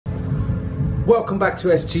Welcome back to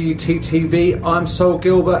SGUT-TV. I'm Sol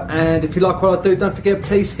Gilbert, and if you like what I do, don't forget,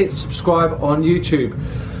 please hit subscribe on YouTube.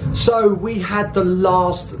 So we had the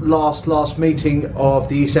last meeting of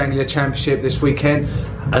the East Anglia Championship this weekend,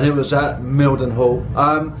 and it was at Mildenhall.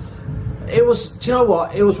 It was, do you know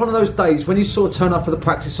what, it was one of those days when you sort of turn up for the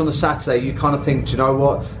practice on a Saturday, you kind of think, do you know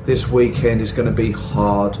what, this weekend is going to be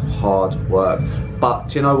hard work. But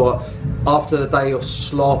do you know what, after the day of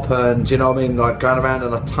slop and, do you know what I mean, like going around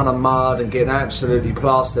in a ton of mud and getting absolutely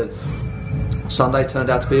plastered, Sunday turned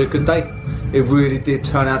out to be a good day. It really did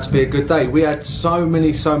turn out to be a good day. We had so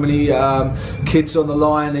many kids on the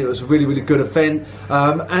line. It was a really good event.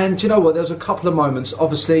 And do you know what? There was a couple of moments.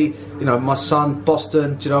 Obviously, you know, my son,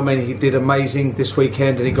 Boston, do you know what I mean? He did amazing this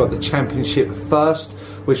weekend and he got the championship first,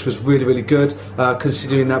 which was really good,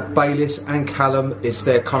 considering that Bayliss and Callum is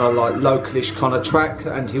their kind of like localish kind of track,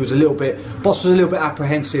 and he was Boss was a little bit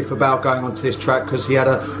apprehensive about going onto this track because he had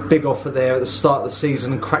a big offer there at the start of the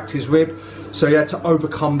season and cracked his rib. So he had to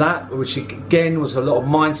overcome that, which again was a lot of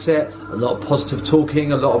mindset, a lot of positive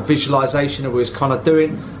talking, a lot of visualisation of what he was kind of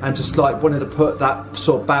doing, and just like wanted to put that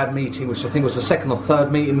sort of bad meeting, which I think was the second or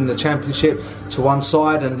third meeting in the championship, to one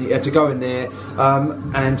side, and he had to go in there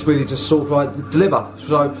and really just sort of like deliver.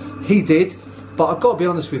 So he did. But I've got to be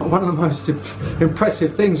honest with you, one of the most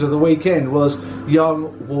impressive things of the weekend was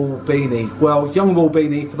young Walbini. Well, young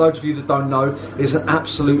Walbini, for those of you that don't know, is an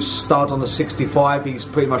absolute stud on the 65. He's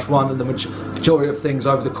pretty much won the majority of things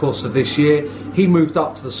over the course of this year. He moved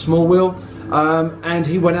up to the small wheel. And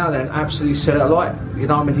he went out there and absolutely set it alight. You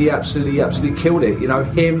know, I mean, he absolutely killed it. You know,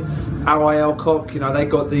 him, Arai Alcock, you know, they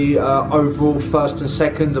got the overall first and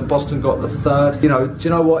second, and Boston got the third. You know, do you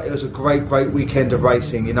know what? It was a great weekend of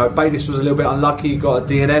racing. You know, Bayliss was a little bit unlucky. He got a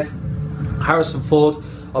DNF. Harrison Ford,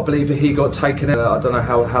 I believe he got taken out. I don't know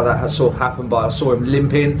how that has sort of happened, but I saw him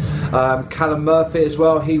limping. Callum Murphy as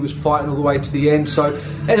well, he was fighting all the way to the end. So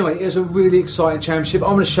anyway, it was a really exciting championship.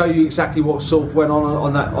 I'm going to show you exactly what sort of went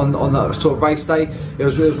on that sort of race day. It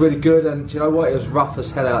was really good, and you know what, it was rough as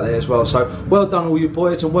hell out there as well. So well done all you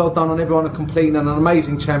boys, and well done on everyone for completing an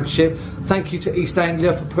amazing championship. Thank you to East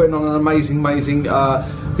Anglia for putting on an amazing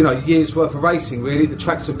you know, year's worth of racing. Really, the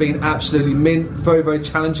tracks have been absolutely mint, very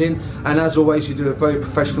challenging, and as always, you do a very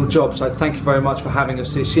professional job. So thank you very much for having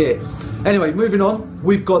us this year. Anyway, moving on,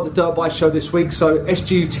 we've got the dirt bike show this week. So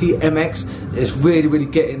SGUT MX is really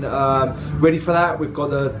getting ready for that. We've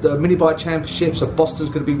got the mini bike championship, so Boston's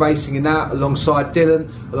going to be racing in that alongside Dylan,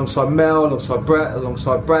 alongside Mel, alongside Brett,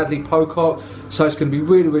 alongside Bradley Pocock. So it's going to be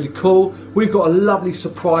really cool. We've got a lovely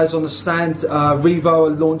surprise on the stand. Revo are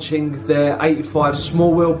launching their 85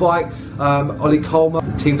 small wheel bike. Ollie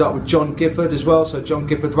Coleman teamed up with John Gifford as well, so John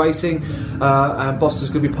Gifford Racing, and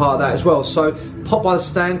Boston's going to be part of that as well. So pop by the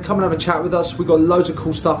stand, come and have a chat with us. We've got loads of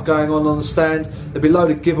cool stuff going on the stand. There'll be a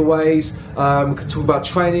load of giveaways. We can talk about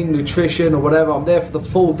training, nutrition, or whatever. I'm there for the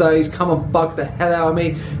full days. Come and bug the hell out of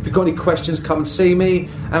me. If you've got any questions, come and see me,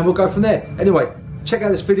 and we'll go from there. Anyway, check out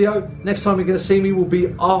this video. Next time you're going to see me will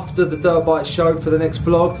be after the dirt bike show for the next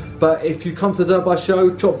vlog. But if you come to the dirt bike show,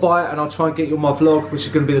 drop by and I'll try and get you on my vlog, which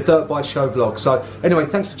is going to be the dirt bike show vlog. So anyway,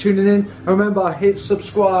 thanks for tuning in, and remember, hit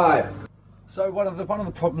subscribe. So one of the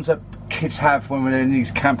problems that kids have when we're in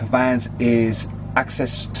these camper vans is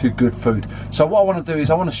access to good food. So what I want to do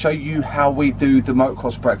is I want to show you how we do the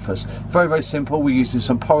motocross breakfast. Very simple. We're using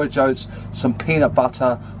some porridge oats, some peanut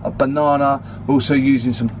butter, a banana. We're also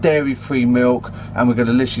using some dairy-free milk, and we're going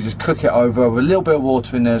to literally just cook it over with a little bit of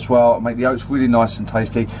water in there as well, and make the oats really nice and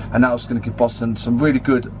tasty. And that's going to give Boston some really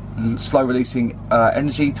good slow releasing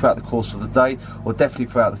energy throughout the course of the day, or definitely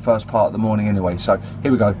throughout the first part of the morning anyway. So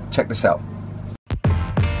here we go, check this out.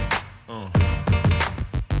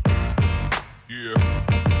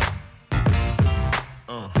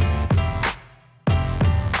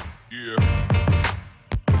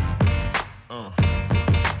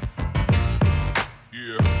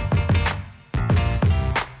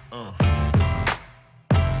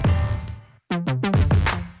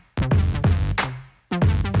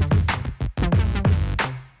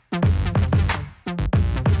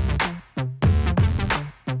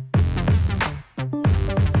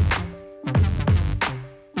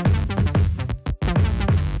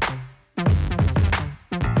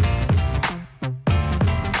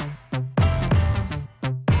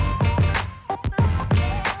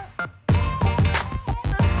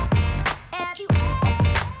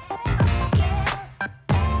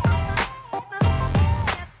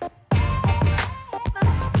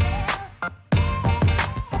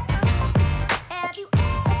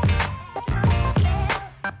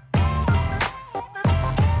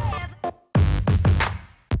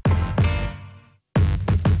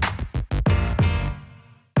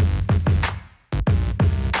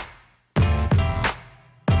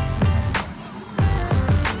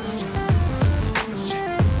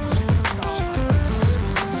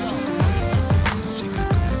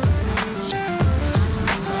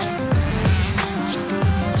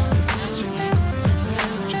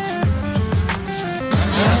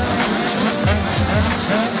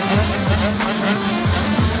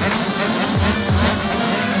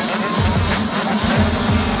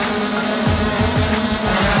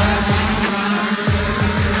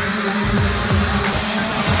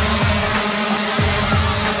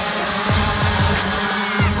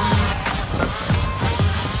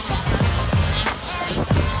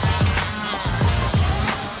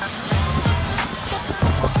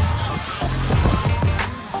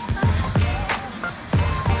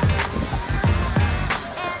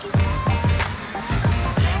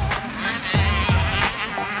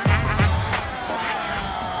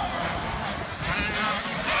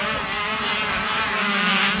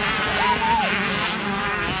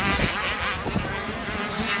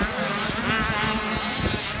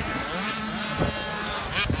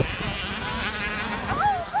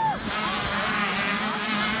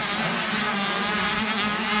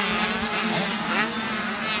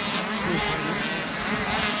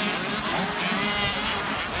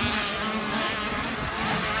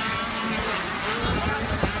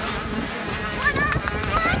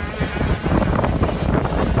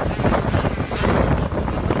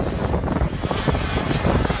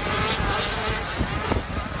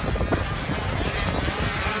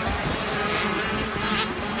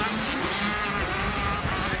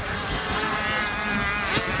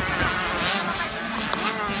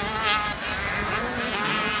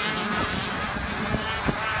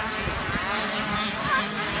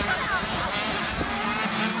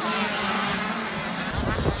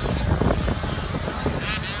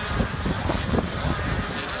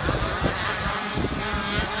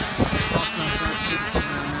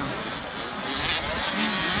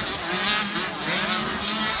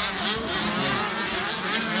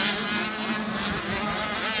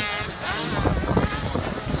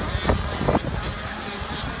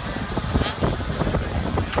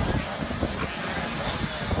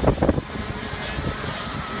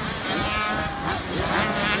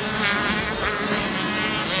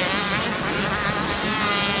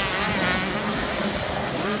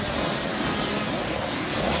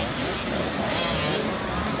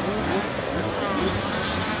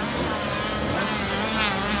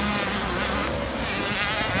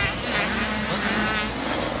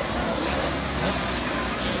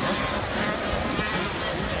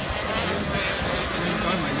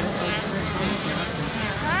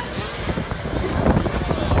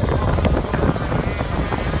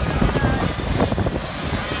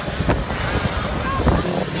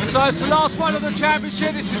 So it's the last one of the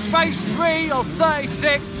championship. This is race 3 of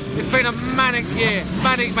 36. It's been a manic year,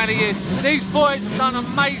 manic year. These boys have done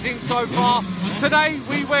amazing so far. Today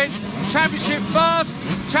we went championship first,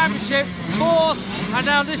 championship 4th, and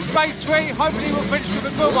now this race 3. Hopefully we'll finish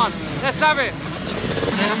with a good one. Let's have it.